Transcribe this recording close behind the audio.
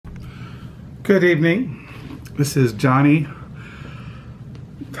Good evening. This is Johnny.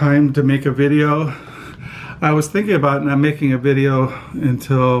 Time to make a video. I was thinking about not making a video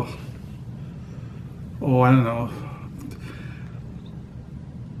until, I don't know,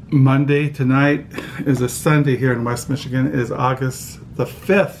 Monday. Tonight is a Sunday here in West Michigan. It is August the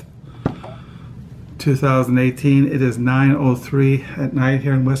 5th, 2018. It is 9:03 at night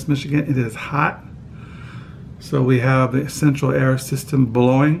here in West Michigan. It is hot. So we have the central air system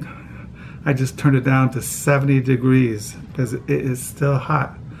blowing. I just turned it down to 70 degrees because it is still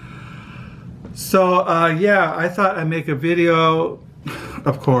hot. So yeah, I thought I'd make a video,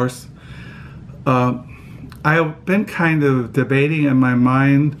 of course. I've been kind of debating in my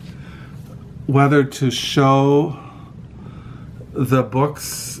mind whether to show the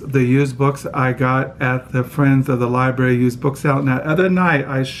books, the used books I got at the Friends of the Library used book sale. Now, the other night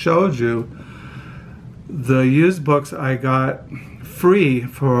I showed you the used books I got free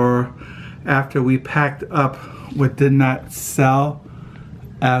for after we packed up what did not sell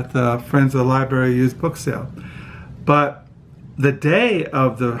at the Friends of the Library used book sale. But the day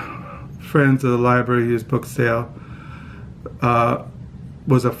of the Friends of the Library used book sale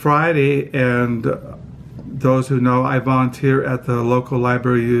was a Friday, and those who know, I volunteer at the local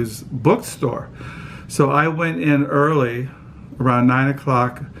library used bookstore. So I went in early, around 9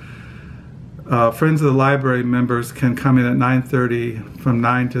 o'clock. Friends of the Library members can come in at 9:30, from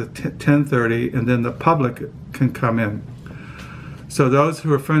 9 to 10:30, and then the public can come in. So those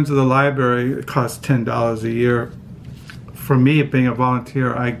who are Friends of the Library, it costs $10 a year. For me, being a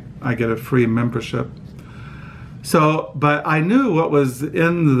volunteer, I get a free membership. So, but I knew what was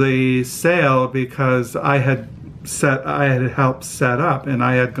in the sale because I had helped set up, and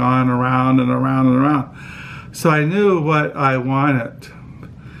I had gone around and around and around. So I knew what I wanted.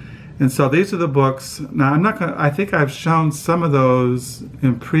 And so these are the books. Now I think I've shown some of those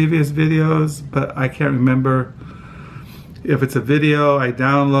in previous videos, but I can't remember if it's a video I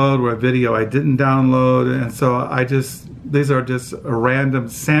download or a video I didn't download. And so these are just a random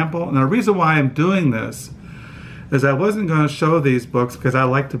sample. And the reason why I'm doing this is I wasn't going to show these books because I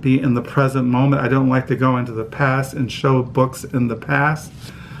like to be in the present moment. I don't like to go into the past and show books in the past.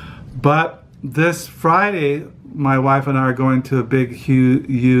 But this Friday, my wife and I are going to a big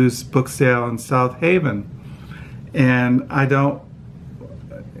used book sale in South Haven, and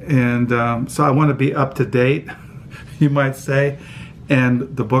so I want to be up to date, you might say,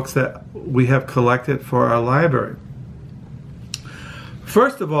 and the books that we have collected for our library.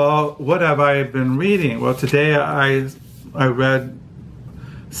 First of all, what have I been reading? Well, today I read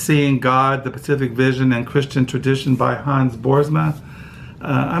Seeing God, The Pacific Vision and Christian Tradition by Hans Boersma.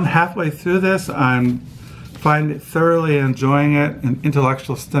 I'm halfway through this. I'm thoroughly enjoying it, and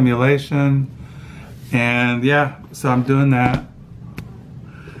intellectual stimulation, and yeah, so I'm doing that.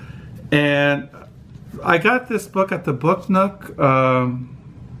 And I got this book at the Book Nook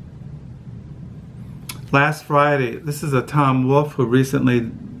last Friday. This is a Tom Wolfe who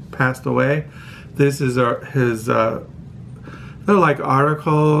recently passed away. This is they're like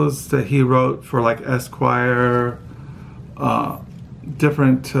articles that he wrote for like Esquire,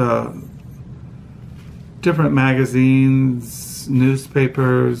 different magazines,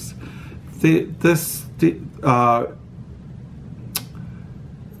 newspapers. This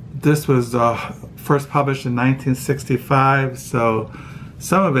was first published in 1965, so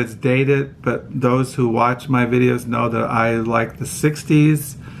some of it's dated, but those who watch my videos know that I like the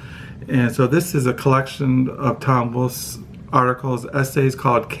 60s. And so this is a collection of Tom Wolfe's articles, essays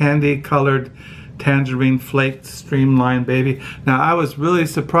called Candy Colored Tangerine Flaked Streamlined Baby. Now I was really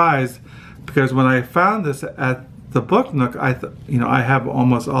surprised because when I found this at the Book Nook, I have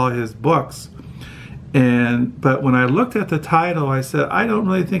almost all his books. But when I looked at the title, I said, I don't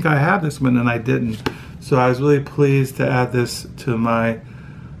really think I have this one, and I didn't. So I was really pleased to add this to my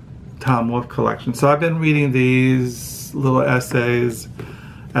Tom Wolfe collection. So I've been reading these little essays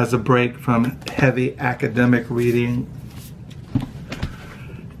as a break from heavy academic reading.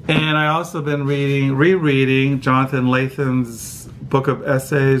 And I also been rereading Jonathan Latham's book of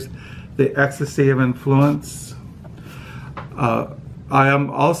essays, The Ecstasy of Influence. I am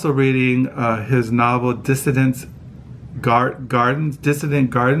also reading his novel Dissident Gardens.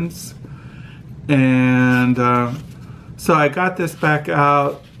 And so I got this back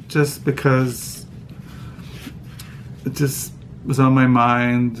out just because it just was on my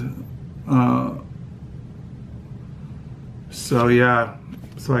mind. So yeah,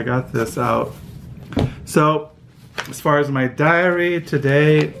 so I got this out. So as far as my diary,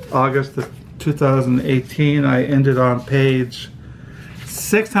 today, August 2018, I ended on page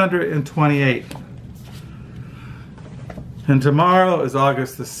 628. And tomorrow is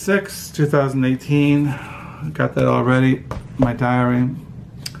August the 6th, 2018. I got that already, my diary.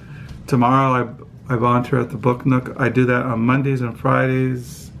 Tomorrow I volunteer at the Book Nook. I do that on Mondays and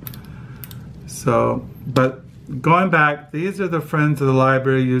Fridays. So, but going back, these are the Friends of the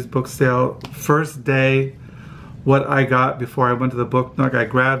Library Used Book Sale first day. What I got before I went to the Book Nook, I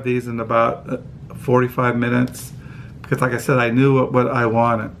grabbed these in about 45 minutes because, like I said, I knew what I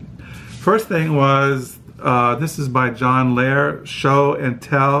wanted. First thing was, this is by John Lair, Show and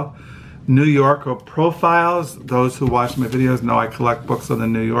Tell New Yorker Profiles. Those who watch my videos know I collect books on the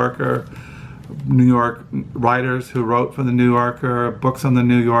New Yorker, New York writers who wrote for the New Yorker, books on the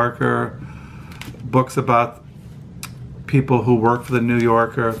New Yorker, books about people who work for the New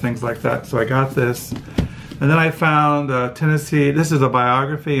Yorker, things like that. So I got this. And then I found Tennessee, this is a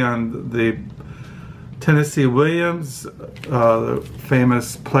biography on the Tennessee Williams, the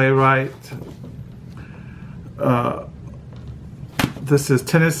famous playwright. This is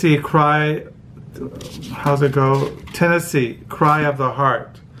Tennessee Cry, how's it go? Tennessee, Cry of the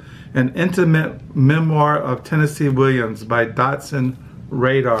Heart, an intimate memoir of Tennessee Williams by Dodson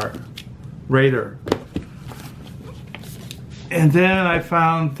Rader. And then I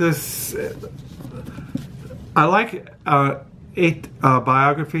found this, I like 8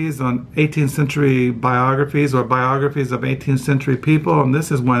 biographies on 18th century biographies or biographies of 18th century people, and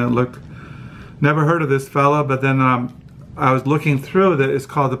this is one that looked, never heard of this fella, but then I was looking through that. It's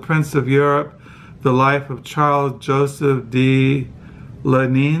called The Prince of Europe, The Life of Charles Joseph de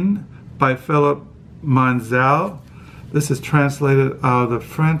Lenin by Philip Manzel. This is translated out of the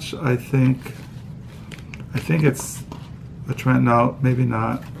French, I think. I think it's a no, maybe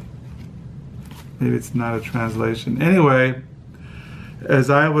not. Maybe it's not a translation. Anyway, as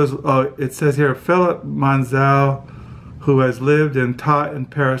I was, it says here, Philip Manzel, who has lived and taught in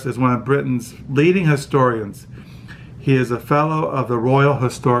Paris, is one of Britain's leading historians. He is a fellow of the Royal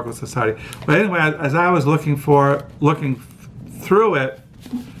Historical Society. But anyway, as I was looking through it,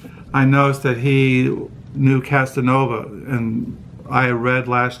 I noticed that he knew Casanova, and I read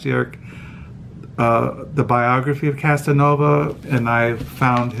last year the biography of Casanova, and I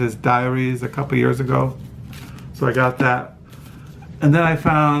found his diaries a couple years ago, so I got that. And then I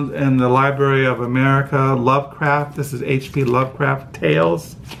found in the Library of America, Lovecraft. This is H.P. Lovecraft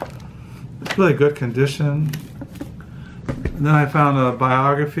Tales. It's really good condition. And then I found a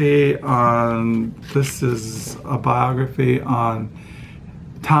biography on, this is a biography on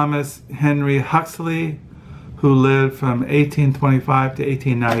Thomas Henry Huxley, who lived from 1825 to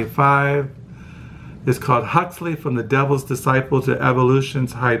 1895. It's called Huxley, From the Devil's Disciple to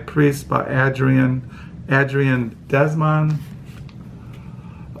Evolution's High Priest by Adrian Desmond.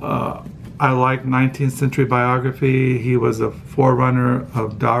 I like 19th century biography. He was a forerunner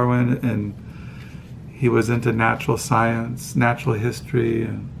of Darwin, and he was into natural science, natural history.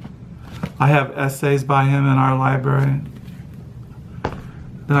 And I have essays by him in our library.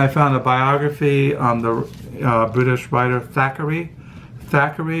 Then I found a biography on the British writer Thackeray.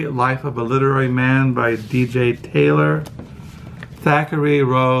 Thackeray, Life of a Literary Man by D.J. Taylor. Thackeray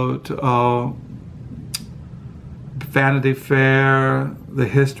wrote Vanity Fair, The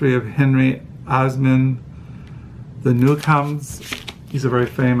History of Henry Osmond, The Newcomes. He's a very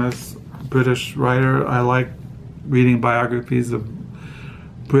famous British writer. I like reading biographies of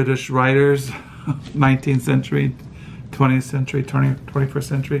British writers, 19th century, 20th century, 21st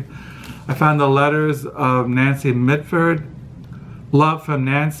century. I found the letters of Nancy Mitford, Love from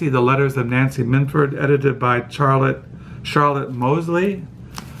Nancy, The Letters of Nancy Mitford, edited by Charlotte Mosley.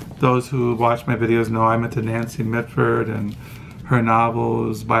 Those who watch my videos know I'm into Nancy Mitford and her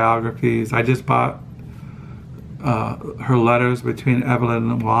novels, biographies. I just bought her letters between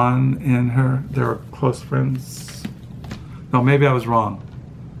Evelyn Waugh and her. They were close friends. No, maybe I was wrong.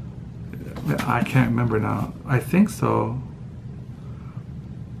 I can't remember now. I think so.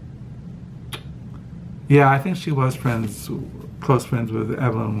 Yeah, I think she was close friends with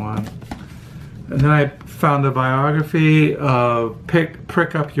Evelyn Waugh. And then I found a biography of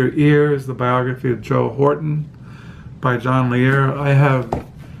Prick Up Your Ears, the biography of Joe Horton by John Lear. I have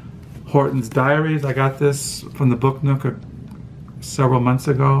Horton's diaries. I got this from the Book Nook several months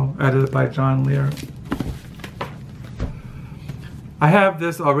ago, edited by John Lear. I have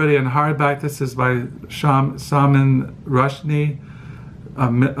this already in hardback. This is by Salman Rushdie,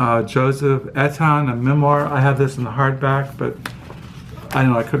 Joseph Eton, a memoir. I have this in hardback, but I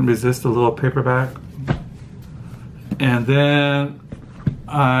know I couldn't resist a little paperback. And then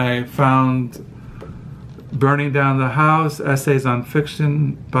I found Burning Down the House, Essays on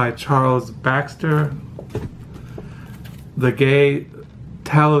Fiction by Charles Baxter, The Gay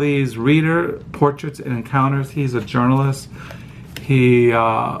Talley's Reader, Portraits and Encounters. He's a journalist. He,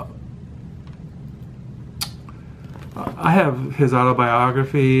 I have his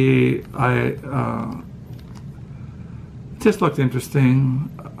autobiography. Just looked interesting.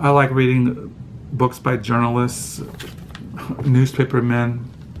 I like reading books by journalists, newspaper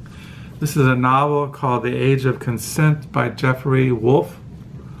men. This is a novel called The Age of Consent by Jeffrey Wolf.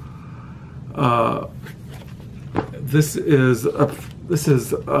 I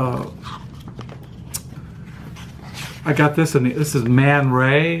got this, and this is Man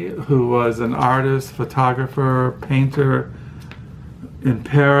Ray, who was an artist, photographer, painter in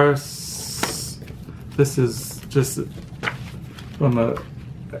Paris. This is just from an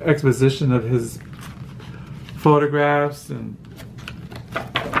exposition of his photographs and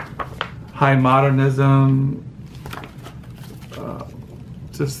high modernism,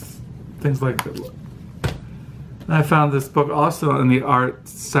 just things like that. And I found this book also in the art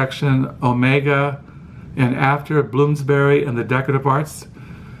section, Omega and After, Bloomsbury and the Decorative Arts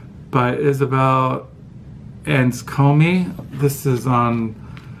by Isabel Anscomi. This is on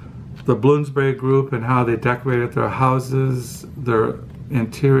the Bloomsbury group and how they decorated their houses, their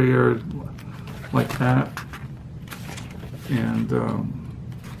interior, like that. And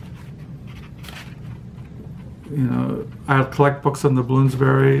you know, I collect books on the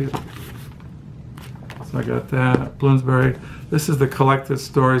Bloomsbury, so I got that. Bloomsbury. This is the collected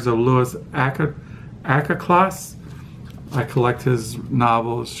stories of Louis Akaklas. I collect his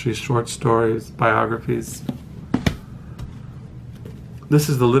novels, his short stories, biographies. This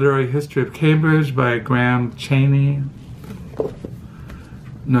is The Literary History of Cambridge by Graham Chaney.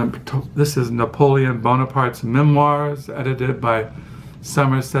 This is Napoleon Bonaparte's Memoirs, edited by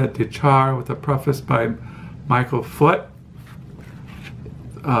Somerset Dechar, with a preface by Michael Foote.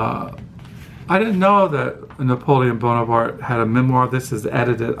 I didn't know that Napoleon Bonaparte had a memoir. This is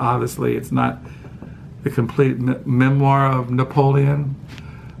edited, obviously. It's not the complete memoir of Napoleon,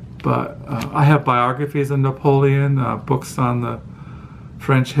 but I have biographies of Napoleon, books on the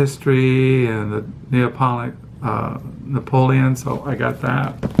French history and the Neapolitan Napoleon, so I got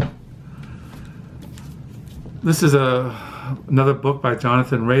that. This is another book by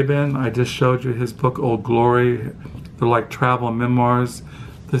Jonathan Rabin. I just showed you his book, Old Glory. They're like travel memoirs.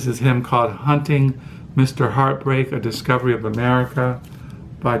 This is him called Hunting Mr. Heartbreak, A Discovery of America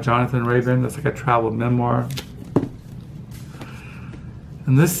by Jonathan Rabin. That's like a travel memoir.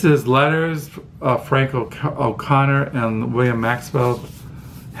 And this is letters of Frank O'Connor and William Maxwell,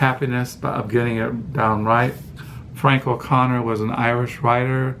 Happiness of Getting It Down Right. Frank O'Connor was an Irish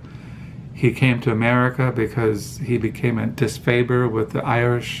writer. He came to America because he became in disfavor with the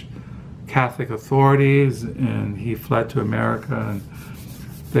Irish Catholic authorities, and he fled to America, and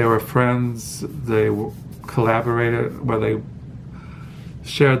they were friends. They collaborated, where they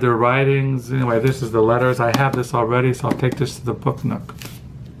shared their writings. Anyway, this is the letters. I have this already, so I'll take this to the Book Nook.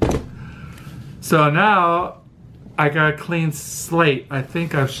 So now I got a clean slate. I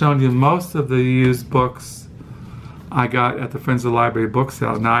think I've shown you most of the used books I got at the Friends of the Library book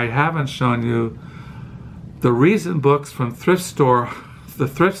sale. Now I haven't shown you the recent books from thrift store, the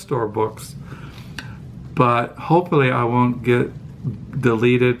thrift store books, but hopefully I won't get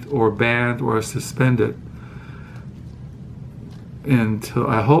deleted or banned or suspended until,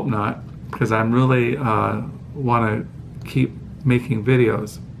 I hope not, because I'm really want to keep making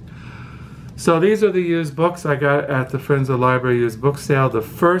videos. So these are the used books I got at the Friends of the Library used book sale the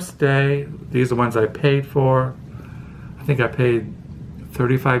first day. These are the ones I paid for. I think I paid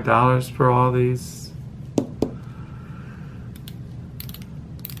 $35 for all these.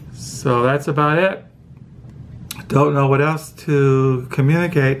 So that's about it. Don't know what else to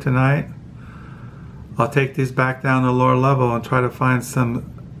communicate tonight. I'll take these back down to the lower level and try to find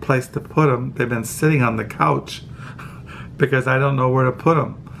some place to put them. They've been sitting on the couch because I don't know where to put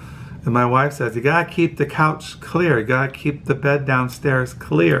them. And my wife says, you gotta keep the couch clear. You gotta keep the bed downstairs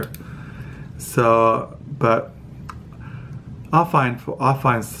clear. So, but I'll find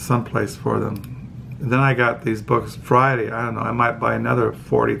some place for them. And then I got these books Friday. I don't know, I might buy another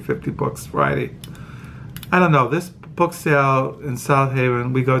 40, 50 books Friday. I don't know, this book sale in South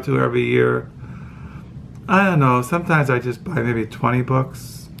Haven we go to every year. I don't know, sometimes I just buy maybe 20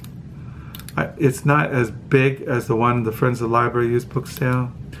 books. It's not as big as the one the Friends of the Library used book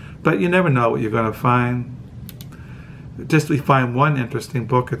sale, but you never know what you're going to find. Just if you find one interesting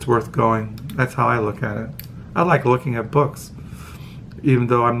book, it's worth going. That's how I look at it. I like looking at books, even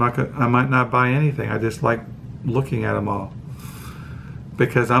though I might not buy anything. I just like looking at them all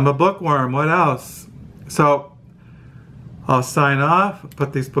because I'm a bookworm. What else? So I'll sign off,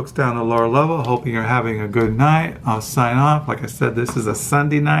 put these books down to lower level, hoping you're having a good night. I'll sign off. Like I said, this is a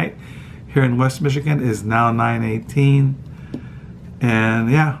Sunday night here in West Michigan. It is now 9:18.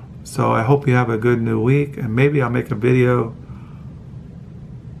 And yeah, so I hope you have a good new week. And maybe I'll make a video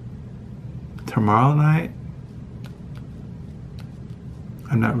tomorrow night.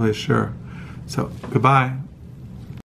 I'm not really sure. So goodbye.